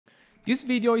This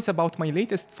video is about my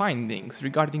latest findings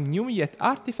regarding Neuvillette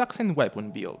artifacts and weapon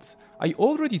builds. I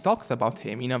already talked about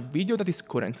him in a video that is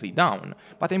currently down,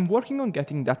 but I'm working on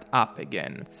getting that up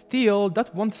again. Still,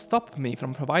 that won't stop me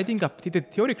from providing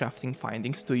updated theory crafting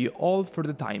findings to you all for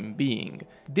the time being.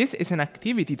 This is an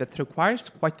activity that requires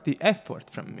quite the effort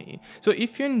from me, so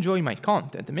if you enjoy my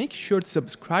content, make sure to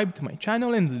subscribe to my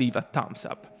channel and leave a thumbs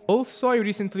up. Also, I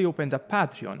recently opened a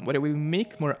Patreon where I will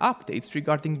make more updates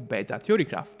regarding beta theory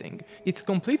crafting. It's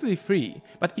completely free,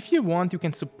 but if you want you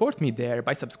can support me there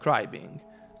by subscribing.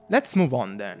 Let's move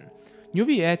on then.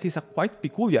 Neuvillette is a quite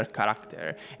peculiar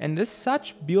character, and as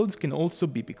such builds can also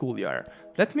be peculiar.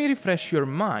 Let me refresh your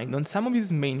mind on some of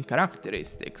his main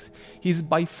characteristics. He's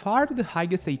by far the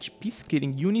highest HP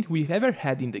scaling unit we've ever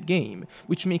had in the game,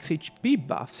 which makes HP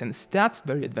buffs and stats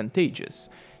very advantageous.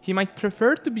 He might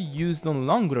prefer to be used on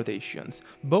long rotations,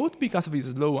 both because of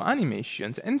his low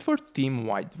animations and for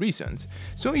team-wide reasons,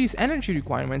 so his energy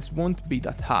requirements won't be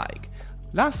that high.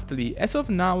 Lastly, as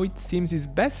of now it seems his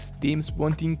best teams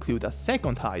won't include a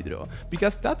second Hydro,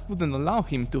 because that wouldn't allow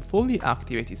him to fully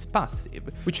activate his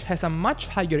passive, which has a much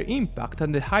higher impact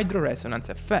than the Hydro Resonance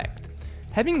effect.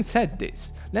 Having said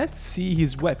this, let's see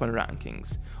his weapon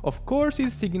rankings. Of course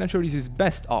his signature is his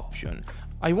best option.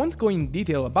 I won't go in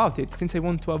detail about it since I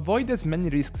want to avoid as many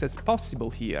risks as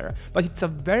possible here, but it's a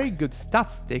very good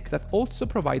stat stick that also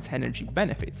provides energy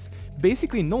benefits,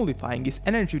 basically nullifying his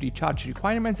energy recharge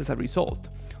requirements as a result.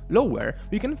 Lower,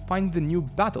 we can find the new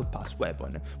Battle Pass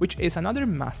weapon, which is another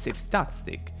massive stat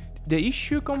stick. The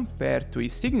issue compared to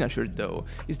his signature though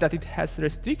is that it has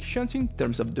restrictions in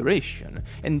terms of duration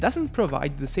and doesn't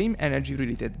provide the same energy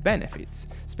related benefits.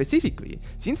 Specifically,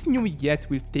 since Neuvillette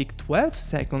will take 12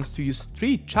 seconds to use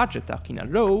 3 charge attacks in a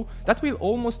row, that will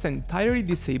almost entirely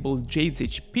disable Jade's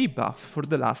HP buff for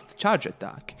the last charge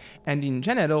attack, and in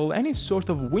general any sort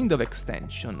of window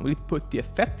extension will put the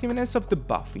effectiveness of the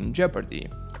buff in jeopardy.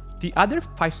 The other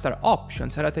 5-star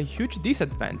options are at a huge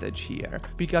disadvantage here,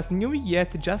 because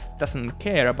Neuvillette just doesn't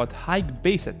care about high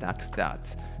base attack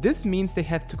stats. This means they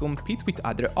have to compete with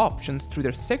other options through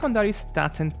their secondary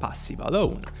stats and passive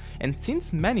alone, and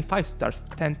since many 5-stars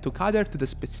tend to cater to the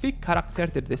specific character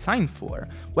they're designed for,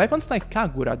 weapons like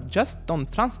Kagura just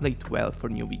don't translate well for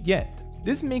Neuvillette.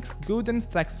 This makes good and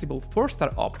flexible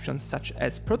 4-star options such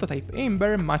as Prototype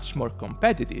Amber much more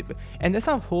competitive, and as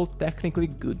a whole technically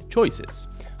good choices.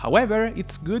 However,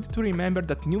 it's good to remember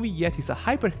that Neuvillette is a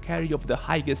hypercarry of the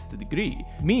highest degree,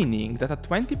 meaning that a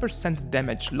 20%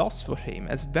 damage loss for him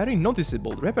has very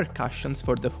noticeable repercussions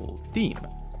for the whole team.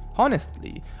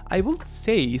 Honestly, I would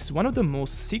say he's one of the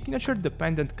most signature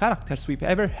dependent characters we've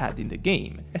ever had in the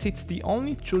game, as it's the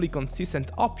only truly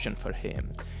consistent option for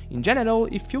him. In general,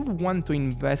 if you want to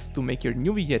invest to make your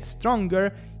Neuvillette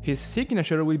stronger, his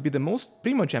signature will be the most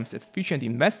Primogems efficient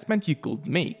investment you could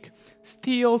make.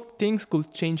 Still, things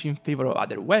could change in favor of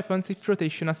other weapons if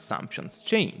rotation assumptions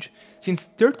change, since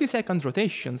 30-second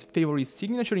rotations favor his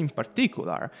signature in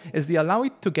particular, as they allow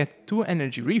it to get 2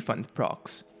 energy refund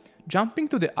procs. Jumping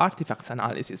to the artifacts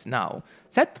analysis now,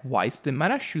 set-wise the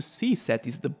Marashu C set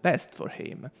is the best for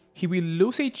him. He will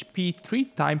lose HP 3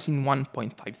 times in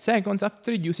 1.5 seconds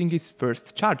after using his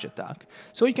first charge attack,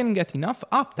 so he can get enough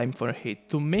uptime for a hit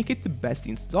to make it the best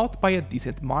in slot by a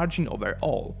decent margin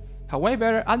overall.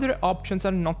 However, other options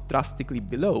are not drastically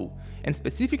below, and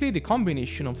specifically the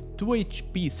combination of 2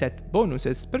 HP set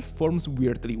bonuses performs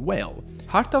weirdly well.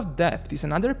 Heart of Depth is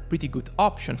another pretty good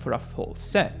option for a full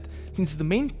set, since the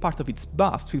main part of its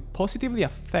buffs will positively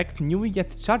affect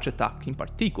Neuvillette charge attack in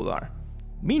particular.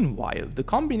 Meanwhile, the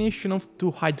combination of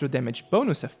 2 hydro damage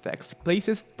bonus effects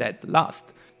places dead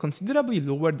last, considerably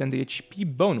lower than the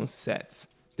HP bonus sets.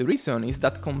 The reason is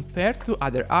that compared to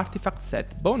other artifact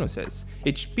set bonuses,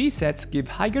 HP sets give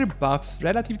higher buffs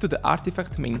relative to the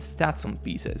artifact main stats on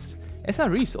pieces. As a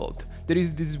result, there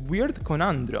is this weird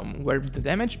conundrum where the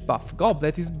damage buff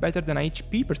goblet is better than a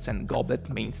HP % goblet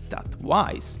main stat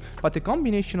wise, but the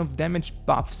combination of damage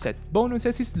buff set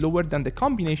bonuses is lower than the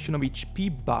combination of HP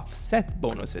buff set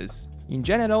bonuses. In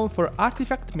general, for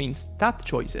artifact main stat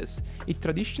choices, a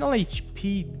traditional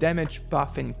HP, damage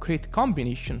buff and crit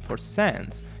combination for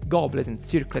Sands, Goblet and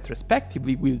Circlet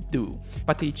respectively will do,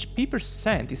 but HP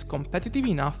 % is competitive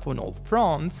enough on all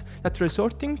fronts that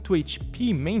resorting to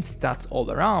HP main stats all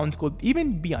around could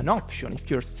even be an option if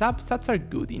your substats are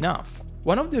good enough.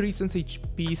 One of the reasons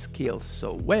HP scales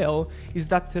so well is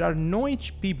that there are no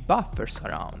HP buffers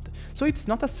around, so it's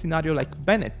not a scenario like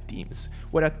Bennett teams,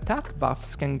 where attack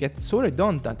buffs can get so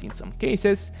redundant in some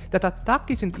cases that attack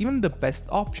isn't even the best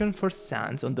option for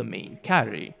Sans on the main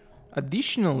carry.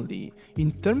 Additionally,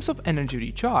 in terms of energy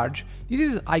recharge, this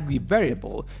is highly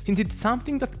variable since it's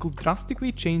something that could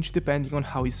drastically change depending on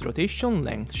how his rotation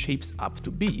length shapes up to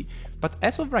be, but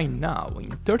as of right now, in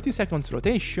 30 seconds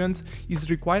rotations, his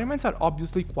requirements are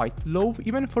obviously quite low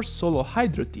even for solo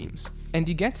Hydro teams, and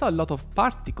he gets a lot of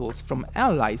particles from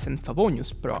allies and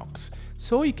Favonius procs,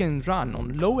 so he can run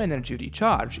on low energy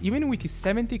recharge even with his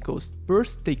 70 cost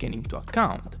burst taken into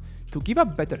account. To give a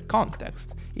better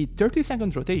context, a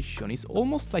 30-second rotation is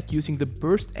almost like using the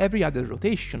burst every other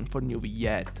rotation for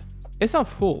Neuvillette. As a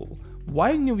whole,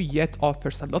 while Neuvillette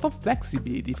offers a lot of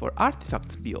flexibility for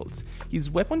artifacts builds,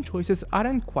 his weapon choices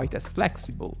aren't quite as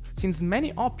flexible, since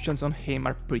many options on him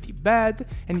are pretty bad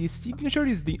and his signature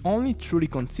is the only truly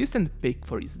consistent pick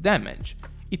for his damage.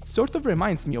 It sort of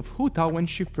reminds me of Huta when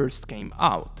she first came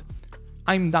out.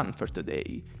 I'm done for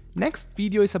today. Next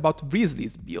video is about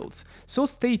Wriothesley's builds, so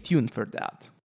stay tuned for that.